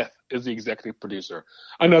Smith is the executive producer.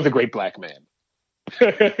 Another great black man.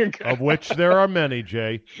 Of which there are many,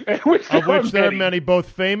 Jay. Of which there are many, both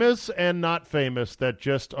famous and not famous, that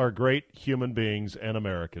just are great human beings and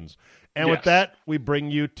Americans. And with that, we bring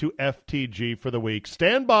you to FTG for the week.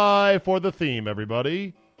 Stand by for the theme,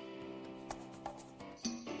 everybody.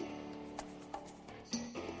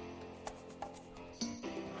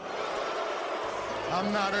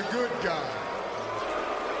 I'm not a good guy.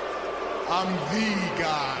 I'm the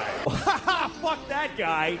guy. Fuck that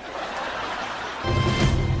guy.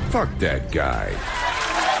 Fuck that guy.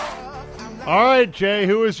 All right, Jay,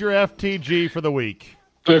 who is your FTG for the week?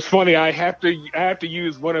 It's funny. I have to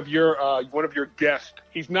use one of your guests.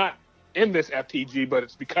 He's not in this FTG, but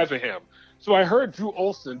it's because of him. So I heard Drew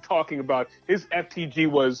Olson talking about his FTG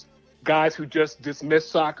was guys who just dismiss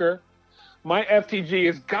soccer. My FTG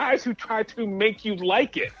is guys who try to make you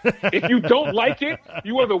like it. If you don't like it,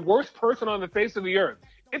 you are the worst person on the face of the earth.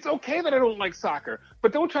 It's okay that I don't like soccer,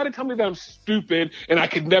 but don't try to tell me that I'm stupid and I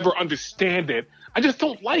could never understand it. I just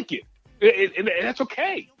don't like it. And that's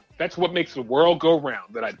okay. That's what makes the world go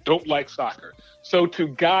round, that I don't like soccer. So to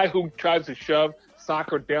guy who tries to shove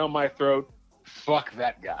soccer down my throat, fuck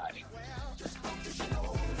that guy.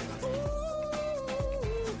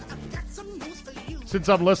 Since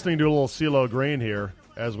I'm listening to a little CeeLo Green here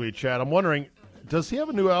as we chat, I'm wondering, does he have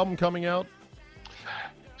a new album coming out?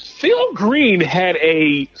 CeeLo Green had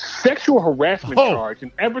a sexual harassment charge,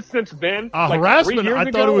 and ever since then, harassment? 3 years I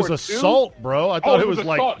thought ago it was or assault, two, bro. I thought it was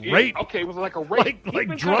assault. like rape. Yeah, okay, it was like a rape.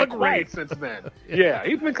 Like drug rape since then. Yeah,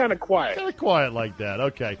 he's been kind of quiet. Kind of quiet like that.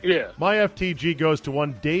 Okay. Yeah. My FTG goes to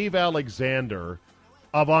one Dave Alexander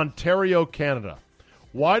of Ontario, Canada.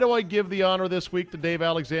 Why do I give the honor this week to Dave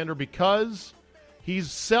Alexander? Because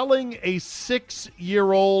he's selling a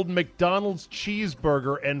 6-year-old McDonald's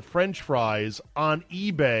cheeseburger and French fries on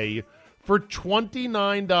eBay for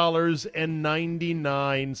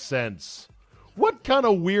 $29.99. What kind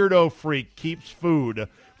of weirdo freak keeps food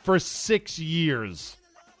for 6 years?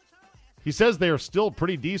 He says they are still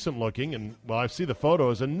pretty decent looking, and, well, I see the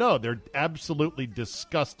photos, and no, they're absolutely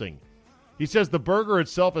disgusting. He says the burger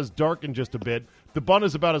itself has darkened just a bit. The bun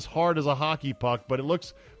is about as hard as a hockey puck, but it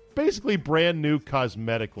looks basically brand new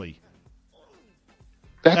cosmetically.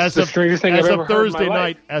 That's the strangest thing I've ever heard in my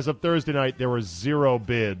life. As of Thursday night, there were 0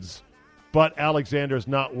 bids, but Alexander's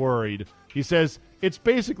not worried. He says it's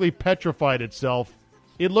basically petrified itself.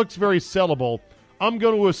 It looks very sellable. I'm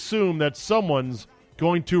going to assume that someone's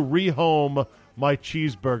going to rehome my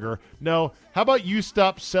cheeseburger. No, how about you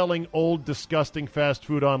stop selling old, disgusting fast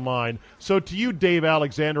food online? So to you, Dave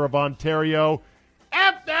Alexander of Ontario,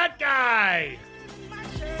 F that guy!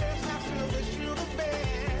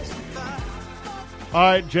 All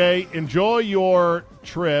right, Jay, enjoy your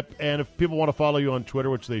trip, and if people want to follow you on Twitter,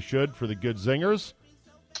 which they should, for the good zingers,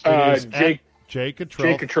 Jay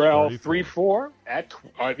Cottrell 34 at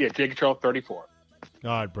Jay Cottrell 34. All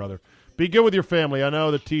right, brother. Be good with your family. I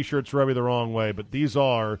know the T-shirts rub you the wrong way, but these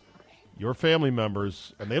are your family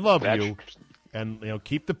members, and they love you. And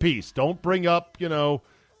keep the peace. Don't bring up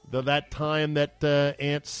that time that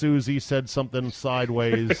Aunt Susie said something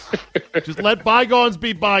sideways. Just let bygones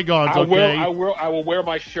be bygones. Okay. I will wear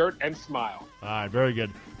my shirt and smile. All right, very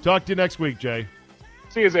good. Talk to you next week, Jay.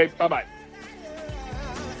 See you, Zay. Bye-bye.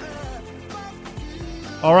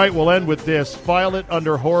 All right, we'll end with this. File it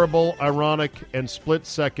under horrible, ironic, and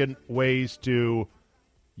split-second ways to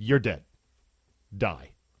you're dead.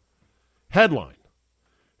 Die. Headline: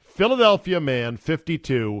 Philadelphia man,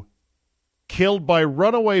 52, killed by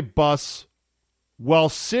runaway bus while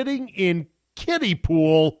sitting in kiddie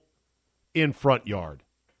pool in front yard.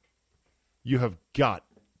 You have got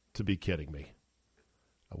to be kidding me.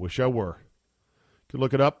 I wish I were. You can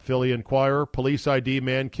look it up. Philly Inquirer. Police ID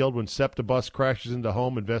man killed when SEPTA bus crashes into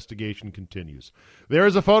home. Investigation continues. There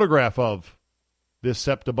is a photograph of this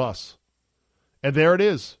SEPTA bus. And there it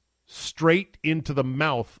is, straight into the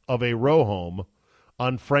mouth of a row home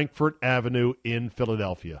on Frankfort Avenue in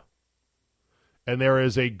Philadelphia. And there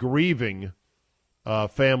is a grieving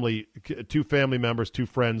family, 2 family members, 2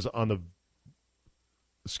 friends on the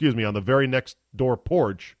very next door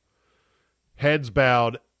porch, heads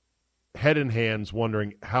bowed, head in hands,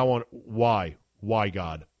 wondering why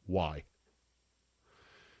God, why?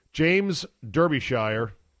 James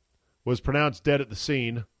Derbyshire was pronounced dead at the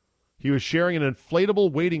scene. He was sharing an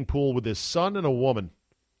inflatable wading pool with his son and a woman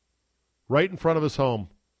right in front of his home.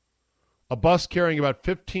 A bus carrying about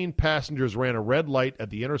 15 passengers ran a red light at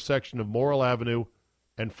the intersection of Morrill Avenue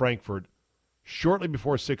and Frankfort shortly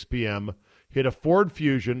before 6 p.m., hit a Ford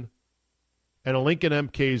Fusion and a Lincoln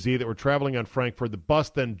MKZ that were traveling on Frankfort. The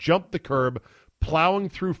bus then jumped the curb, plowing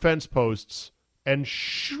through fence posts and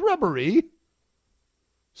shrubbery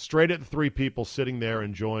straight at the 3 people sitting there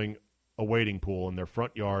enjoying a wading pool in their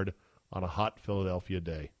front yard on a hot Philadelphia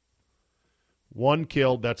day. 1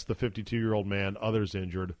 killed, that's the 52-year-old man, others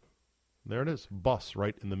injured. There it is, bus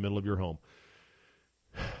right in the middle of your home.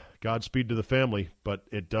 Godspeed to the family, but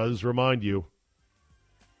it does remind you,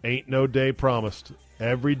 ain't no day promised.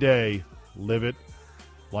 Every day, live it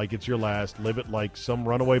like it's your last. Live it like some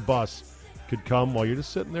runaway bus could come while you're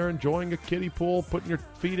just sitting there enjoying a kiddie pool, putting your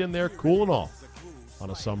feet in there, cooling off on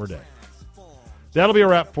a summer day. That'll be a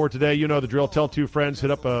wrap for today. You know the drill. Tell two friends.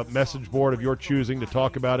 Hit up a message board of your choosing to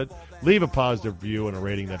talk about it. Leave a positive review and a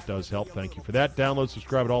rating. That does help. Thank you for that. Download,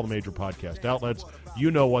 subscribe at all the major podcast outlets.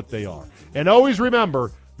 You know what they are. And always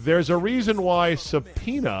remember, there's a reason why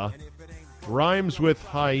subpoena rhymes with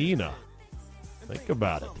hyena. Think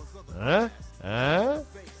about it. Huh?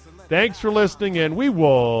 Thanks for listening, and we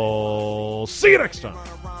will see you next time.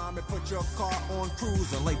 Put your car on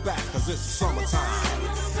cruise and lay back, 'cause it's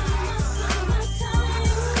summertime.